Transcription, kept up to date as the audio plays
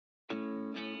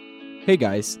Hey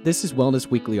guys, this is Wellness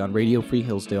Weekly on Radio Free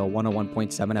Hillsdale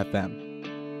 101.7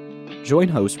 FM. Join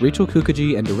host Rachel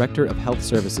Kukaji and Director of Health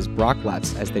Services Brock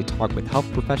Lutz as they talk with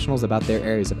health professionals about their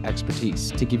areas of expertise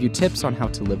to give you tips on how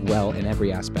to live well in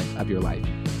every aspect of your life.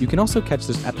 You can also catch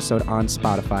this episode on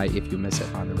Spotify if you miss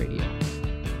it on the radio.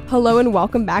 Hello and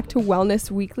welcome back to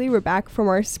Wellness Weekly. We're back from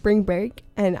our spring break,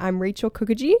 and I'm Rachel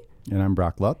Kukaji. And I'm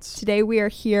Brock Lutz. Today we are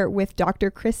here with Dr.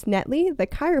 Chris Netley, the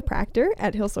chiropractor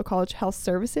at Hillsdale College Health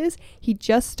Services. He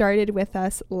just started with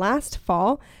us last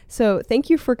fall, so thank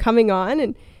you for coming on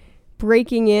and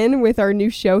breaking in with our new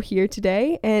show here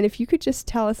today. And if you could just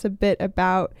tell us a bit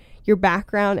about your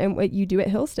background and what you do at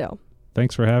Hillsdale.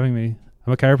 Thanks for having me.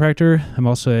 I'm a chiropractor. I'm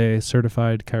also a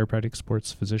certified chiropractic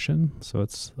sports physician. So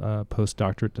it's a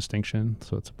postdoctorate distinction.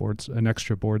 So it's an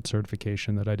extra board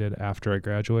certification that I did after I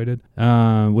graduated,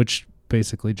 which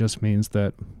basically just means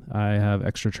that I have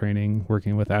extra training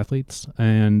working with athletes.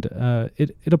 And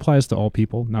it applies to all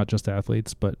people, not just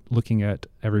athletes, but looking at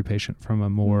every patient from a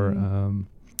more,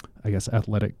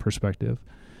 athletic perspective.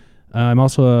 I'm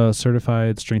also a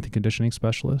certified strength and conditioning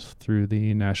specialist through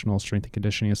the National Strength and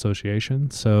Conditioning Association.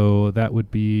 So that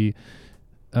would be,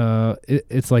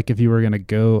 it's like if you were going to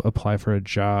go apply for a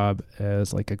job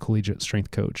as like a collegiate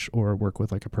strength coach or work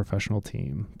with like a professional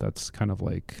team. That's kind of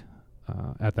like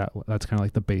that's kind of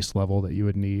like the base level that you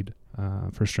would need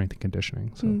for strength and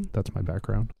conditioning. So that's my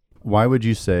background. Why would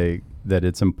you say that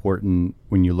it's important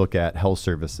when you look at health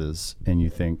services and you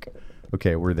think,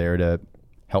 okay, we're there to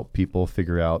help people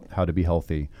figure out how to be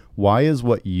healthy? Why is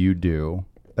what you do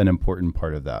an important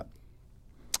part of that?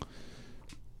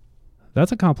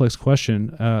 That's a complex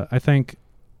question. I think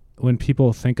when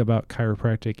people think about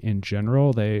chiropractic in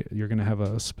general, you're going to have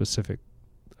a specific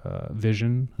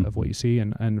vision of what you see.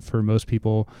 And for most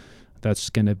people, that's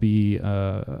going to be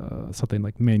something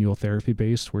like manual therapy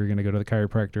based, where you're going to go to the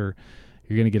chiropractor,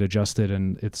 you're going to get adjusted,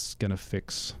 and it's going to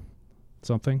fix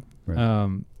something.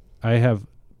 Right. I have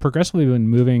progressively been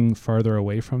moving farther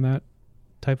away from that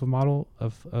type of model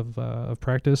of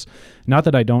practice. Not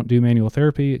that I don't do manual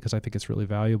therapy, because I think it's really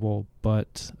valuable,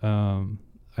 but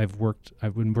I've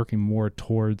been working more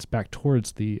back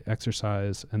towards the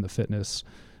exercise and the fitness.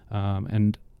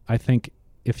 And I think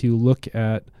if you look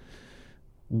at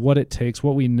what it takes,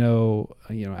 what we know,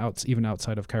 even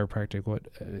outside of chiropractic, what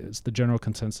is the general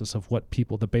consensus of the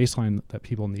baseline that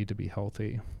people need to be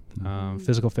healthy.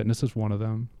 Physical fitness is one of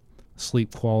them.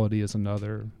 Sleep quality is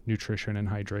another. Nutrition and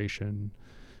hydration.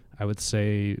 I would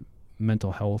say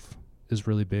mental health is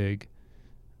really big.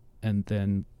 And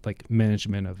then like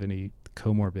management of any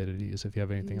comorbidities. If you have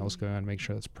anything else going on, make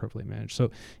sure that's appropriately managed. So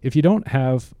if you're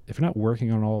not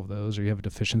working on all of those, or you have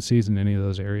deficiencies in any of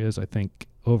those areas, I think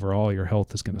overall your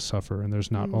health is going to suffer, and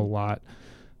there's not a lot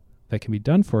that can be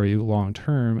done for you long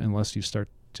term unless you start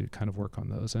to kind of work on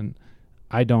those. And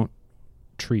I don't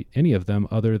treat any of them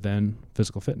other than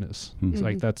physical fitness. It's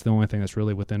like that's the only thing that's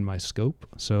really within my scope.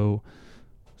 So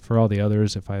for all the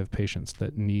others, if I have patients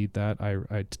that need that,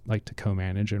 I'd like to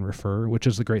co-manage and refer, which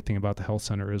is the great thing about the health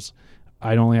center is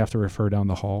I don't only have to refer down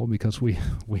the hall because we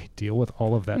deal with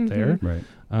all of that there.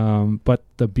 Right. But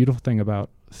the beautiful thing about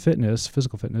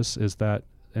physical fitness is that,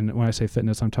 and when I say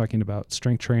fitness, I'm talking about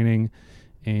strength training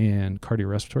and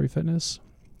cardiorespiratory fitness,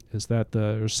 is that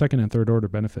there's second and third order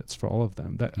benefits for all of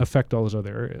them that affect all those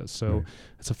other areas. So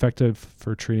it's effective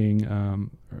for treating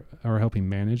or helping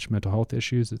manage mental health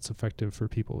issues. It's effective for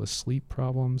people with sleep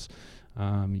problems.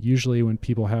 Usually when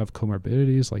people have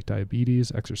comorbidities like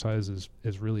diabetes, exercise is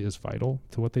vital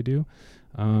to what they do.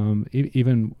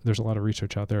 Even there's a lot of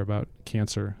research out there about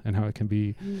cancer and how it can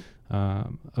be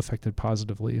affected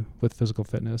positively with physical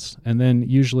fitness. And then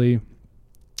usually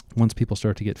once people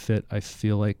start to get fit, I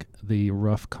feel like the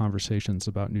rough conversations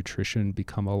about nutrition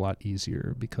become a lot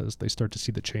easier because they start to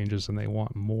see the changes and they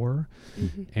want more.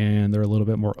 And they're a little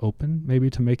bit more open maybe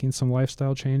to making some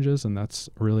lifestyle changes. And that's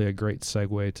really a great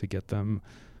segue to get them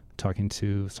talking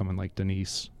to someone like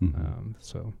Denise.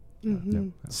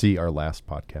 See our last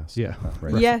podcast. Yeah.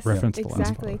 Right. Yes, reference the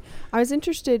exactly. last I was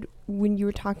interested when you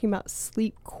were talking about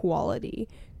sleep quality.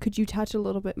 Could you touch a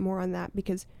little bit more on that?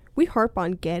 Because we harp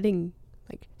on getting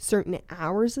like certain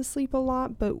hours of sleep a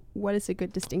lot, but what is a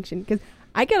good distinction? Because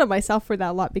I get on myself for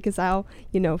that a lot because I'll,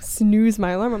 snooze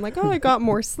my alarm. I'm like, oh, I got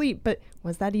more sleep, but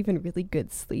was that even really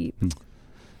good sleep?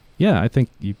 Yeah, I think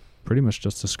you pretty much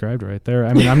just described right there.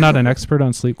 I mean, I'm not an expert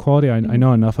on sleep quality. I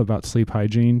know enough about sleep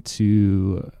hygiene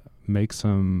to make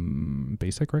some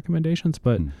basic recommendations,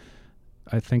 but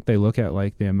I think they look at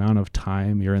like the amount of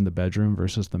time you're in the bedroom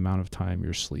versus the amount of time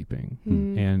you're sleeping.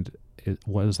 And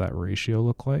what does that ratio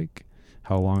look like?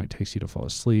 How long it takes you to fall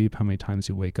asleep, how many times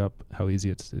you wake up, how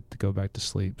easy it's to go back to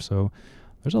sleep. So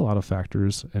there's a lot of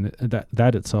factors, and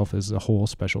that itself is a whole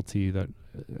specialty that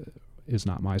is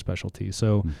not my specialty.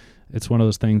 So it's one of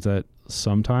those things that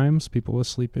sometimes people with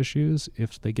sleep issues,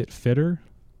 if they get fitter,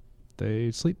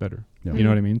 they sleep better. Yeah. You know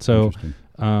what I mean? So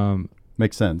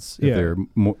makes sense. Yeah. If they're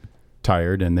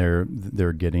tired and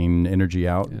they're getting energy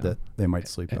out, that they might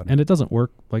sleep better. And it doesn't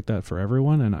work like that for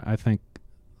everyone. And I think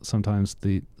sometimes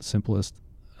the simplest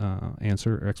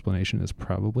answer or explanation is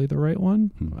probably the right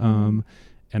one.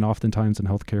 And oftentimes in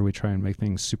healthcare, we try and make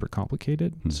things super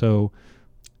complicated. So,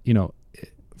 you know,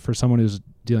 for someone who's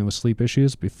dealing with sleep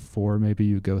issues, before maybe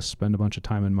you go spend a bunch of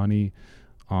time and money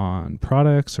on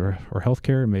products or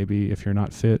healthcare, maybe if you're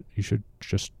not fit, you should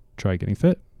just try getting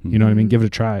fit. You know what I mean? Give it a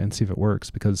try and see if it works,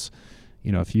 because,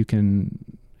 you know, if you can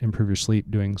improve your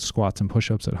sleep doing squats and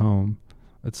push-ups at home,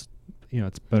 it's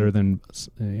better than,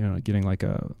 getting like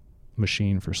a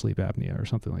machine for sleep apnea or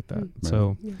something like that. Right.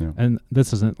 So, Yeah. and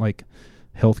this isn't like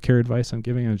healthcare advice I'm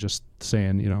giving. I'm just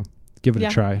saying, give it a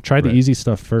try. Try Right. the easy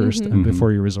stuff first, and Mhm.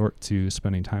 before you resort to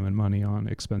spending time and money on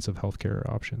expensive healthcare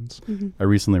options. I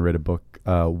recently read a book,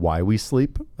 Why We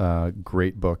Sleep,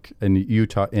 great book. And you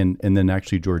taught, and then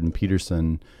actually Jordan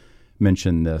Peterson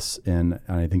mentioned this in,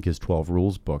 I think, his 12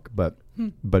 Rules book, but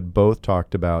both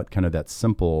talked about kind of that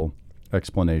simple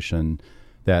explanation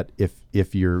that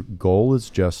if your goal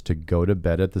is just to go to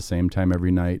bed at the same time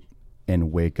every night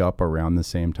and wake up around the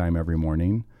same time every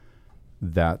morning,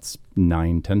 that's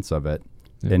 9/10 of it.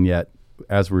 Yeah. And yet,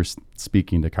 as we're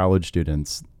speaking to college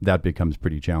students, that becomes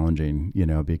pretty challenging,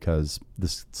 because the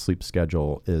sleep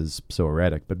schedule is so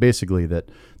erratic. But basically that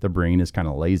the brain is kind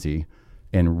of lazy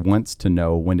and wants to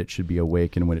know when it should be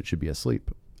awake and when it should be asleep.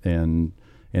 And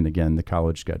again, the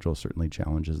college schedule certainly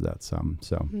challenges that some.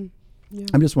 So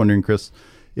I'm just wondering, Chris,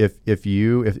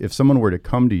 if someone were to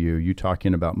come to you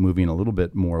talking about moving a little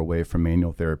bit more away from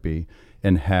manual therapy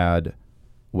and had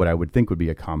what I would think would be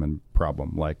a common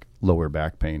problem, like lower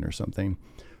back pain or something,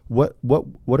 what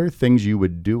are things you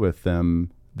would do with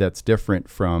them that's different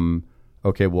from,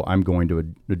 okay, well, I'm going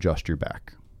to adjust your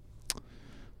back?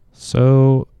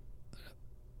 So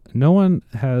no one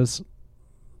has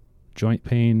joint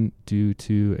pain due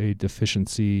to a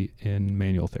deficiency in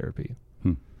manual therapy.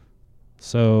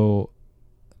 So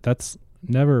that's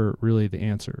never really the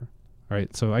answer. All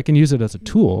right. So I can use it as a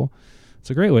tool. It's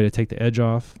a great way to take the edge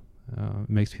off. It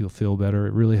makes people feel better.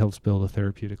 It really helps build a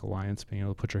therapeutic alliance, being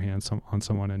able to put your hands on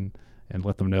someone and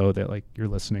let them know that, like, you're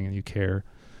listening and you care.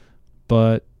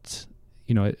 But,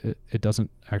 it doesn't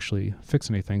actually fix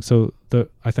anything. So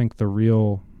I think the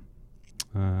real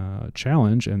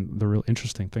challenge and the real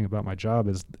interesting thing about my job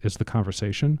is the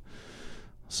conversation.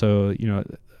 So,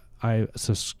 I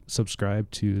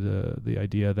subscribe to the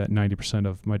idea that 90%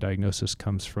 of my diagnosis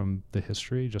comes from the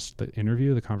history, just the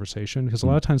interview, the conversation, because a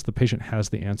lot of times the patient has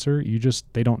the answer.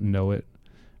 They don't know it,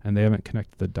 and they haven't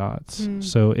connected the dots.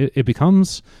 So it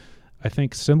becomes, I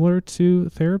think, similar to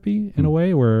therapy in a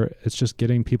way, where it's just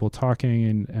getting people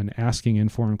talking and asking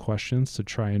informed questions to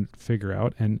try and figure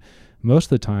out. And most of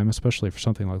the time, especially for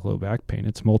something like low back pain,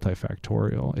 it's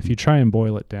multifactorial. If you try and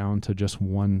boil it down to just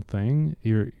one thing,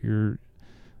 you're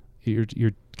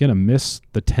going to miss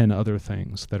the 10 other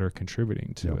things that are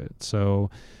contributing to it. So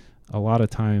a lot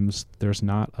of times there's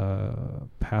not a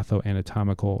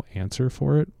pathoanatomical answer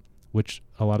for it, which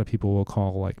a lot of people will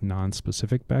call like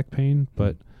non-specific back pain.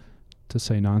 But to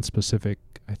say non-specific,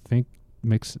 I think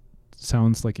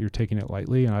sounds like you're taking it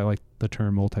lightly. And I like the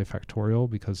term multifactorial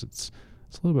because it's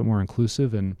a little bit more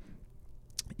inclusive. And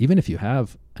even if you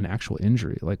have an actual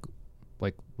injury, like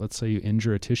let's say you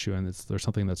injure a tissue and there's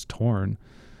something that's torn,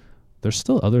 there's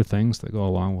still other things that go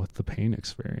along with the pain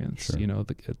experience. Sure.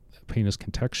 The pain is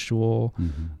contextual.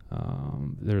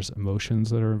 There's emotions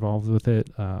that are involved with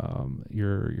it.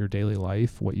 Your daily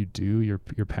life, what you do, your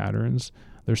patterns.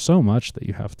 There's so much that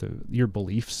you have to, your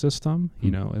belief system,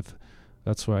 if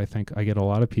that's why I think I get a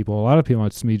lot of people,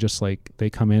 it's me, just like they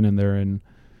come in and they're in,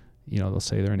 they'll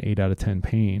say they're in 8 out of 10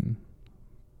 pain.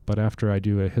 But after I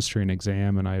do a history and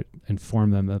exam and I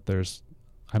inform them that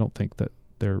I don't think that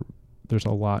there's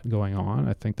a lot going on.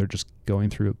 I think they're just going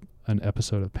through an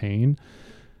episode of pain.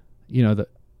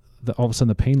 All of a sudden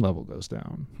the pain level goes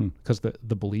down because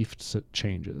the belief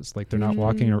changes. Like they're not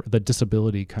walking, or the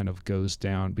disability kind of goes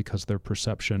down because their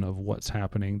perception of what's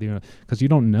happening. Because you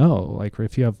don't know. Like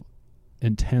if you have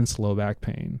intense low back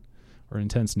pain or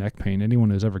intense neck pain, anyone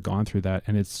who's ever gone through that,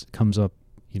 and it comes up,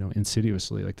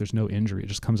 insidiously. Like there's no injury. It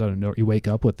just comes out of nowhere. You wake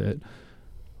up with it.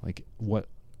 Like what?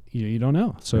 You don't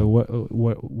know. So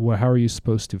what, how are you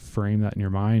supposed to frame that in your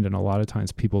mind? And a lot of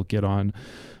times people get on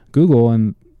Google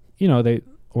and, they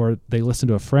listen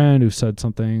to a friend who said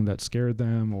something that scared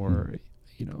them, or,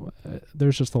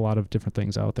 there's just a lot of different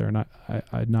things out there, and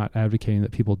I'm not advocating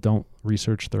that people don't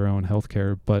research their own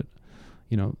healthcare, but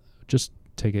just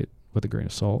take it with a grain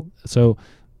of salt. So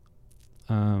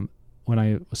when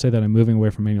I say that I'm moving away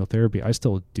from manual therapy, I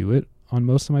still do it on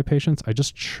most of my patients. I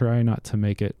just try not to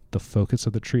make it the focus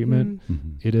of the treatment.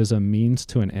 Mm-hmm. It is a means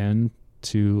to an end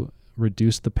to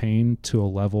reduce the pain to a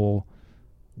level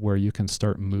where you can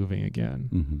start moving again.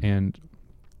 Mm-hmm.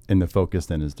 And the focus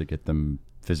then is to get them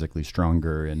physically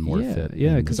stronger and more fit.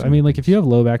 Yeah, because like if you have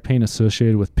low back pain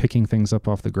associated with picking things up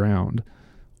off the ground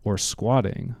or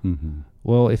squatting, mm-hmm.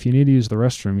 well, if you need to use the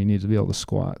restroom, you need to be able to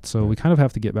squat. So we kind of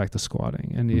have to get back to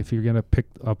squatting. And if you're going to pick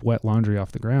up wet laundry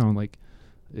off the ground, like,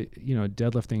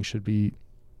 deadlifting should be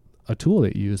a tool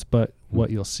that you use. But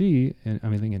what you'll see, and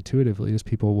I think intuitively, is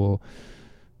people will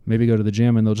maybe go to the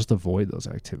gym and they'll just avoid those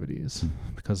activities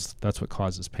because that's what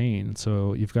causes pain.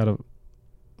 So you've got to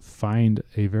find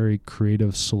a very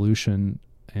creative solution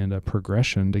and a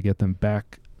progression to get them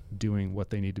back doing what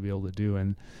they need to be able to do.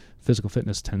 And physical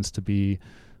fitness tends to be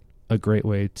a great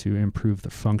way to improve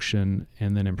their function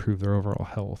and then improve their overall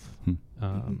health.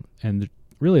 And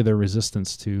really their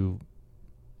resistance to,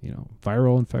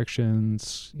 viral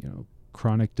infections,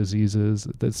 chronic diseases.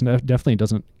 That's definitely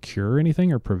doesn't cure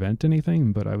anything or prevent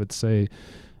anything, but I would say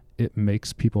it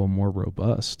makes people more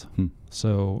robust.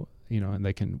 So, and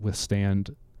they can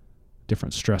withstand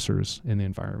different stressors in the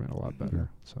environment a lot better.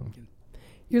 So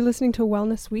you're listening to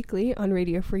Wellness Weekly on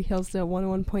Radio Free Hillsdale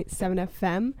 101.7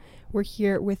 FM. We're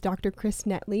here with Dr. Chris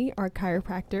Netley, our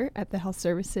chiropractor at the Health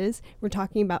Services. We're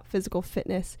talking about physical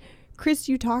fitness. Chris,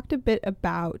 you talked a bit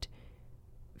about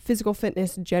physical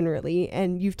fitness generally,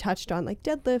 and you've touched on like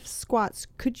deadlifts, squats.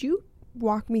 Could you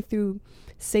walk me through,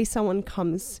 say someone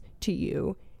comes to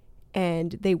you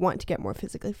and they want to get more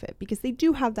physically fit because they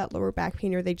do have that lower back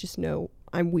pain or they just know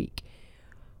I'm weak.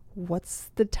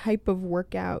 What's the type of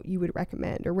workout you would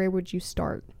recommend, or where would you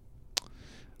start?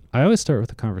 I always start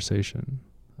with a conversation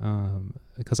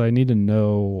because I need to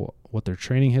know what their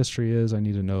training history is. I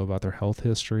need to know about their health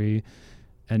history,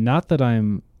 and not that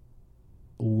I'm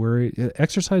worried.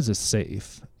 Exercise is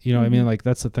safe. I mean, like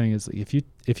that's the thing is if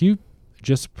you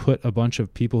just put a bunch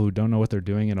of people who don't know what they're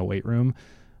doing in a weight room,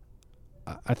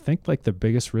 I think like the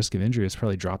biggest risk of injury is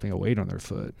probably dropping a weight on their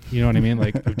foot. You know what I mean?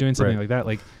 Like if doing something like that,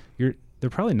 like they're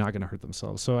probably not going to hurt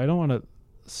themselves. So I don't want to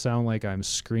sound like I'm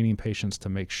screening patients to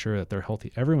make sure that they're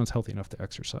healthy. Everyone's healthy enough to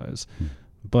exercise,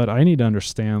 but I need to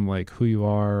understand like who you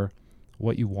are,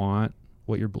 what you want,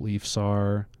 what your beliefs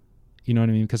are. You know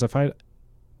what I mean? Because if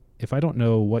I don't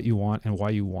know what you want and why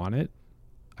you want it,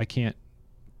 I can't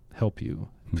help you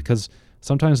because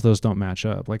sometimes those don't match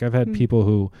up. Like I've had people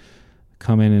who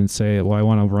come in and say, well, I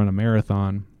want to run a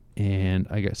marathon, and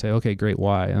I say, okay, great.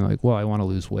 Why? And I'm like, well, I want to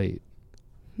lose weight.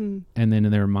 And then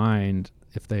in their mind,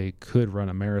 if they could run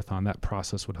a marathon, that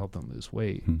process would help them lose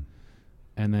weight.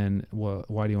 And then, well,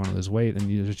 why do you want to lose weight?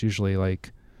 And there's usually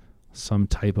like some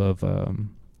type of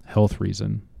health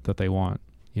reason that they want.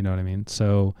 You know what I mean?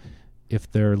 So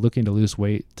if they're looking to lose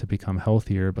weight to become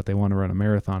healthier, but they want to run a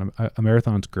marathon, a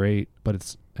marathon's great, but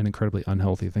it's an incredibly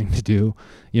unhealthy thing to do.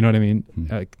 You know what I mean?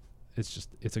 Like it's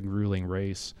a grueling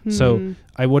race. So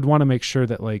I would want to make sure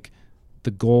that like the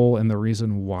goal and the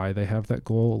reason why they have that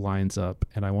goal lines up,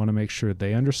 and I want to make sure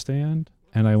they understand,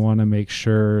 and I want to make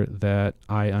sure that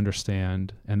I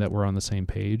understand and that we're on the same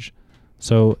page.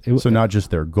 So not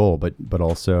just their goal, but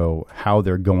also how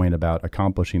they're going about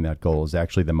accomplishing that goal is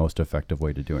actually the most effective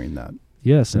way to doing that.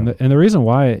 Yes, and the reason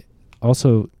why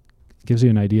also gives you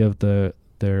an idea of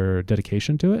their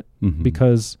dedication to it,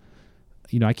 because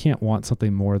I can't want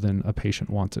something more than a patient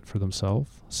wants it for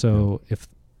themselves. So if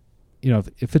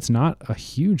it's not a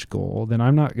huge goal, then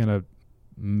I'm not going to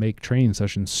make training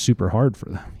sessions super hard for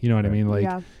them. You know what I mean? Like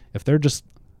if they're just,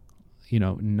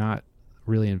 not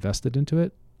really invested into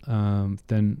it,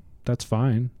 then that's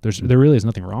fine. There really is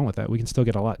nothing wrong with that. We can still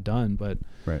get a lot done, but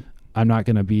I'm not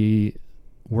going to be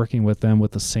working with them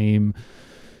with the same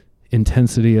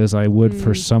intensity as I would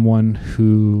for someone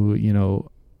who,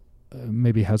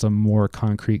 maybe has a more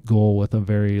concrete goal with a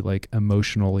very like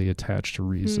emotionally attached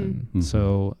reason.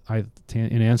 So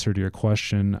in answer to your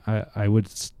question, I would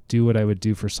do what I would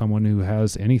do for someone who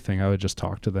has anything. I would just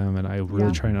talk to them and I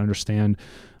really try to understand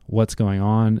what's going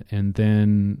on and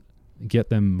then get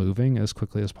them moving as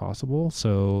quickly as possible.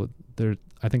 So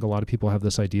I think a lot of people have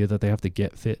this idea that they have to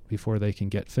get fit before they can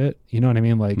get fit. You know what I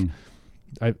mean? Like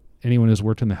anyone who's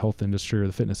worked in the health industry or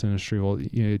the fitness industry will,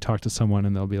 you talk to someone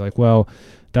and they'll be like, well,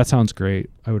 that sounds great.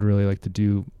 I would really like to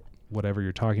do whatever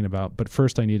you're talking about, but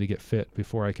first I need to get fit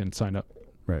before I can sign up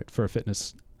for a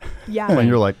fitness Yeah. And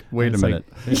you're like, wait a It's minute.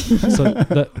 So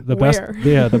the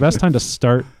Where? best time to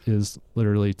start is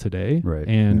literally today. Right,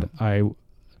 And yeah. I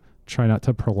try not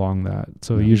to prolong that.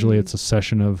 So Yeah. usually Mhm. it's a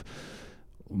session of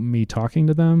me talking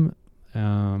to them.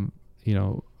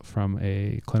 From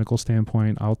a clinical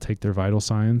standpoint, I'll take their vital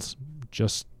signs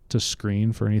just to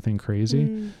screen for anything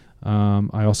crazy.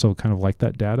 I also kind of like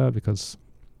that data because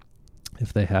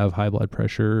if they have high blood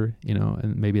pressure,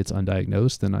 and maybe it's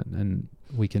undiagnosed, and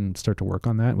we can start to work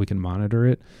on that. We can monitor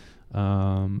it.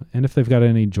 And if they've got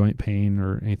any joint pain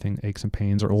or anything, aches and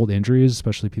pains or old injuries,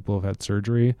 especially people who've had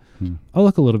surgery, I'll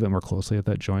look a little bit more closely at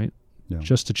that joint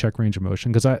just to check range of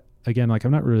motion. Because I'm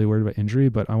not really worried about injury,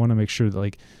 but I want to make sure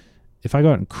that if I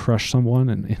go out and crush someone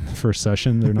in the first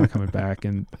session, they're not coming back,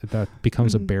 and that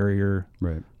becomes a barrier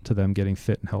Right. to them getting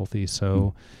fit and healthy.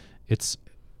 So it's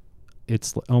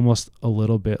almost a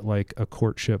little bit like a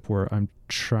courtship where I'm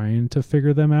trying to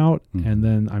figure them out, and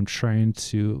then I'm trying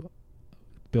to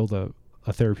build a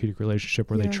therapeutic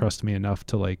relationship where they trust me enough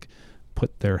to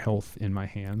put their health in my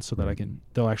hands so that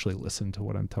they'll actually listen to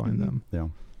what I'm telling them. Yeah.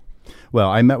 Well,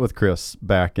 I met with Chris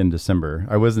back in December.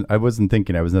 I wasn't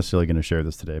thinking I was necessarily going to share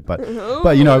this today, but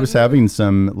I was having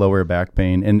some lower back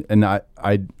pain, and I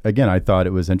thought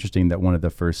it was interesting that one of the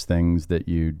first things that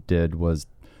you did was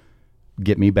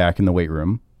get me back in the weight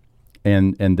room,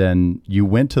 and then you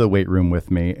went to the weight room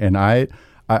with me, and I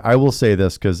will say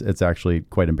this because it's actually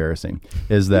quite embarrassing,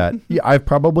 is that I've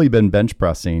probably been bench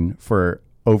pressing for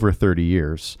over 30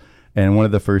 years, and one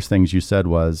of the first things you said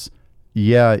was,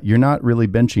 yeah, you're not really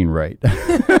benching right.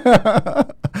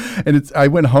 And I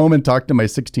went home and talked to my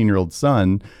 16-year-old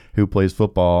son who plays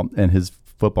football, and his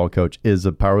football coach is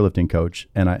a powerlifting coach.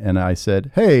 And I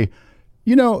said, hey,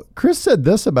 Chris said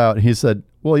this about, he said,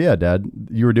 well, yeah, Dad,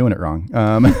 you were doing it wrong.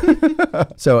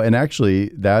 And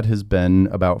actually that has been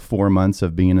about 4 months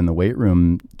of being in the weight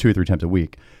room 2 or 3 times a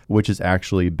week, which has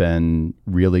actually been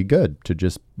really good to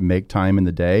just make time in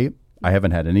the day. I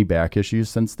haven't had any back issues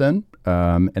since then.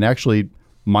 And actually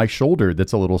my shoulder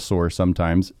that's a little sore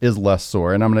sometimes is less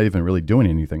sore, and I'm not even really doing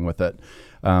anything with it,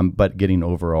 but getting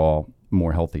overall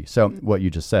more healthy. So what you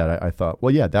just said, I thought,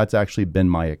 well, yeah, that's actually been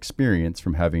my experience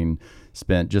from having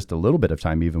spent just a little bit of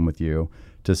time even with you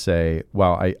to say,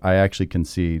 wow, I actually can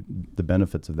see the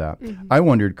benefits of that. I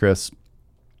wondered, Chris,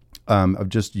 of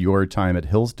just your time at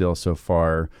Hillsdale so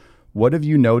far, what have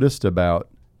you noticed about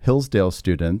Hillsdale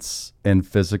students and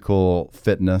physical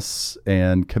fitness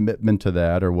and commitment to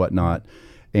that or whatnot?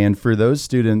 And for those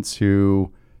students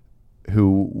who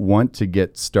want to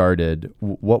get started,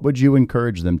 what would you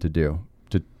encourage them to do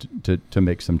to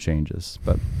make some changes?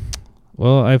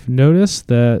 Well, I've noticed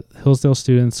that Hillsdale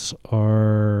students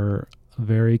are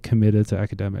very committed to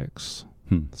academics.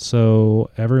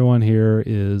 So everyone here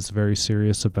is very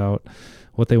serious about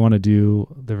what they want to do.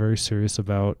 They're very serious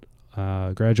about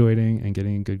graduating and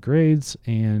getting good grades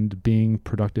and being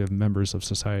productive members of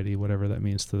society, whatever that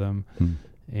means to them.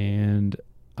 And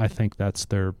I think that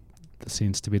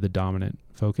seems to be the dominant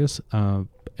focus.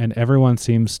 And everyone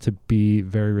seems to be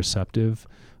very receptive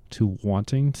to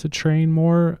wanting to train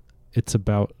more. It's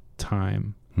about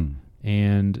time.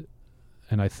 And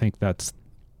I think that's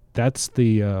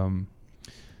the,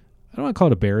 I don't want to call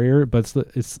it a barrier, but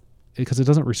it's because it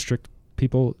doesn't restrict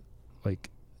people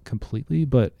completely,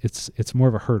 but it's more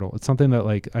of a hurdle. It's something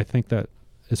that I think that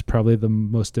is probably the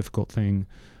most difficult thing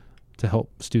to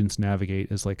help students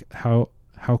navigate is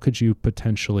how could you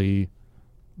potentially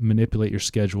manipulate your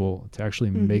schedule to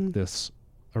actually make this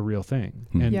a real thing?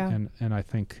 And I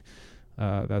think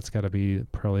that's got to be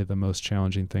probably the most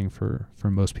challenging thing for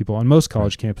most people on most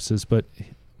college campuses, but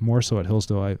more so at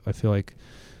Hillsdale. I feel like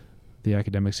the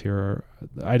academics here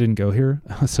I didn't go here,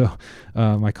 so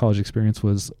my college experience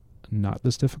was not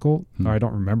this difficult, or I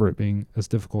don't remember it being as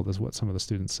difficult as what some of the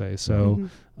students say. So,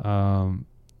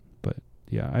 but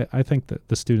yeah, I think that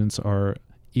the students are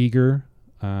eager.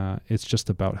 It's just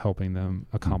about helping them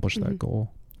accomplish that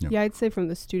goal. Yeah, I'd say from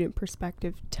the student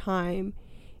perspective, time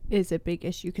is a big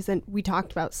issue, because then we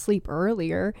talked about sleep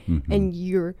earlier, and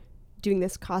you're doing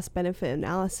this cost benefit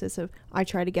analysis of, I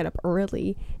try to get up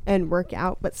early and work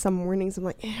out, but some mornings I'm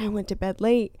like, I went to bed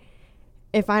late.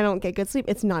 If I don't get good sleep,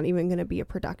 it's not even going to be a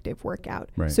productive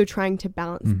workout. Right. So trying to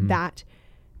balance that.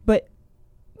 But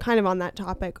kind of on that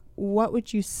topic, what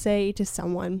would you say to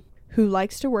someone who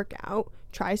likes to work out,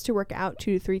 tries to work out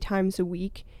 2 to 3 times a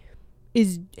week,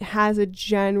 has a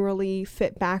generally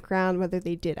fit background, whether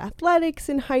they did athletics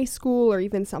in high school or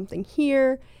even something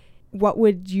here? What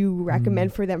would you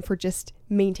recommend for them for just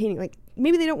maintaining?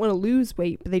 Maybe they don't want to lose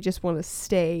weight, but they just want to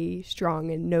stay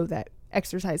strong and know that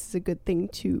exercise is a good thing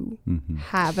to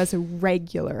have as a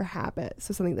regular habit.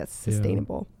 So something that's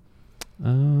sustainable.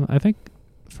 I think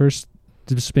first,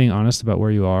 just being honest about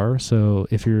where you are. So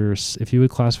if you would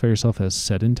classify yourself as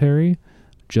sedentary,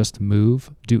 just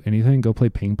move, do anything, go play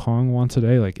ping pong once a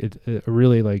day. Like it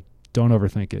really, like, don't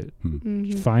overthink it.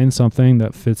 Find something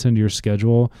that fits into your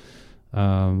schedule.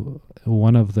 We're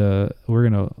going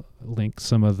to link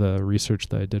some of the research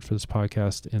that I did for this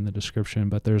podcast in the description,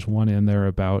 but there's one in there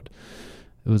about,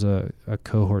 it was a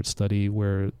cohort study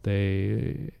where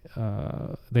they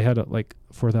had like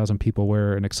 4,000 people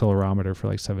wear an accelerometer for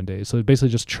like 7 days. So it basically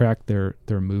just tracked their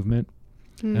movement.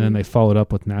 And then they followed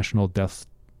up with national death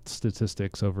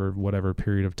statistics over whatever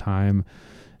period of time.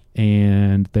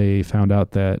 And they found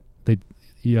out that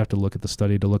you have to look at the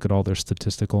study to look at all their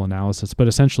statistical analysis. But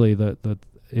essentially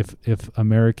if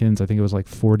Americans, I think it was like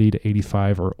 40 to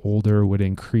 85 or older, would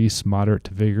increase moderate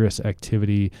to vigorous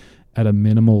activity at a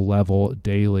minimal level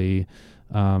daily,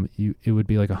 it would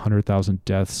be like 100,000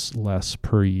 deaths less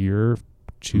per year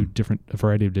to a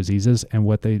variety of diseases. And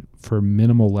for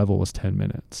minimal level was 10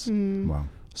 minutes. Wow.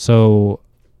 So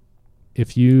so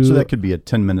that could be a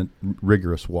 10-minute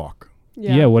rigorous walk.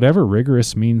 Yeah, whatever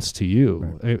rigorous means to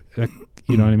you. Right.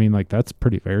 You know what I mean? Like, that's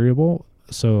pretty variable.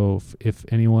 So if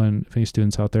any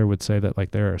students out there would say that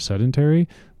like they're sedentary,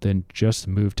 then just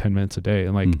move 10 minutes a day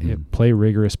and like play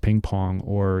rigorous ping pong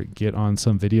or get on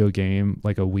some video game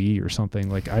like a Wii or something.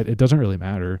 Like it doesn't really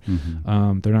matter.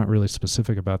 They're not really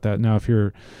specific about that. Now, if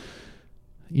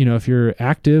you're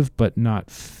active but not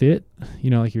fit,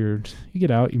 like you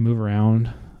get out, you move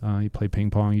around, you play ping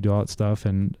pong, you do all that stuff,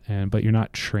 but you're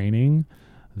not training,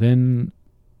 then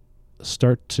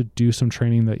start to do some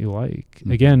training that you like.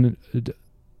 Again,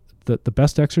 the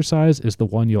best exercise is the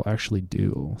one you'll actually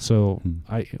do. So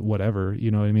whatever,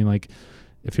 you know what I mean? Like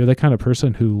if you're the kind of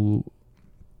person who,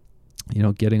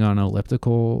 getting on an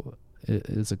elliptical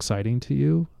is exciting to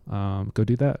you, go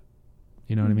do that.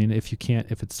 You know what I mean? If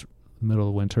it's middle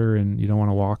of winter and you don't want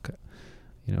to walk,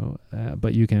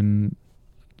 but you can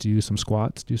do some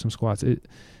squats.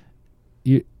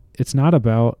 It's not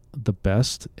about the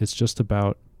best. It's just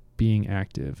about being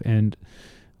active. And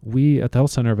we at the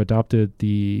Health Center have adopted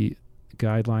the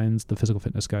guidelines, the physical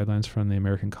fitness guidelines from the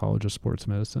American College of Sports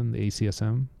Medicine, the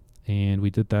ACSM. And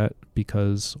we did that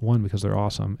because they're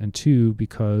awesome. And two,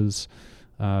 because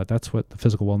that's what the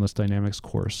physical wellness dynamics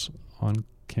course on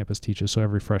campus teaches. So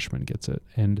every freshman gets it.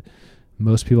 And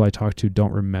most people I talk to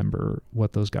don't remember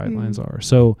what those guidelines are.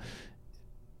 So,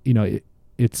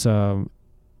 it's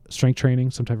strength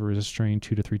training, some type of resistance training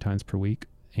 2 to 3 times per week.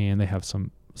 And they have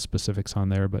some specifics on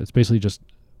there, but it's basically just,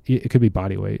 it could be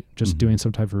body weight, just doing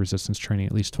some type of resistance training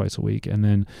at least twice a week. And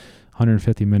then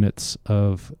 150 minutes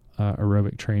of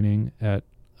aerobic training at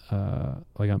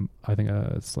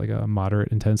it's like a moderate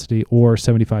intensity, or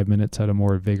 75 minutes at a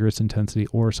more vigorous intensity,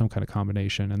 or some kind of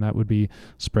combination. And that would be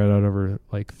spread out over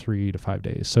like 3 to 5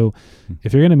 days. So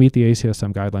if you're going to meet the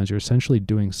ACSM guidelines, you're essentially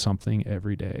doing something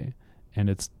every day, and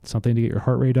it's something to get your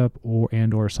heart rate up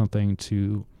or something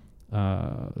to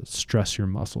stress your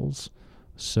muscles.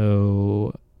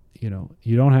 So,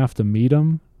 you don't have to meet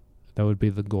them. That would be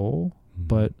the goal.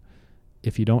 But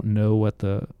if you don't know what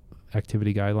the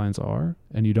activity guidelines are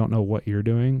and you don't know what you're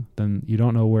doing, then you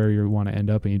don't know where you want to end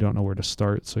up and you don't know where to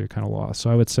start. So you're kind of lost. So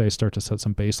I would say start to set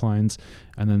some baselines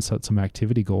and then set some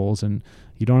activity goals. And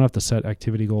you don't have to set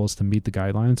activity goals to meet the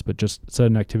guidelines, but just set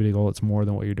an activity goal that's more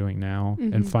than what you're doing now,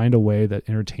 and find a way that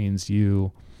entertains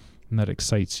you and that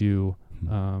excites you.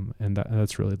 And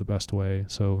that's really the best way.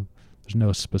 So there's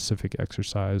no specific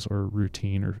exercise or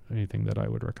routine or anything that I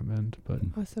would recommend. But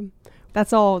awesome.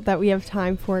 That's all that we have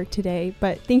time for today.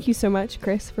 But thank you so much,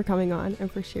 Chris, for coming on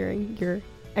and for sharing your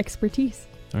expertise.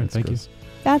 All right, thank you.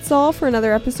 That's all for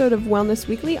another episode of Wellness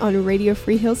Weekly on Radio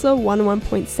Free Hillsdale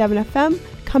 101.7 FM.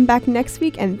 Come back next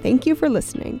week, and thank you for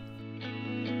listening.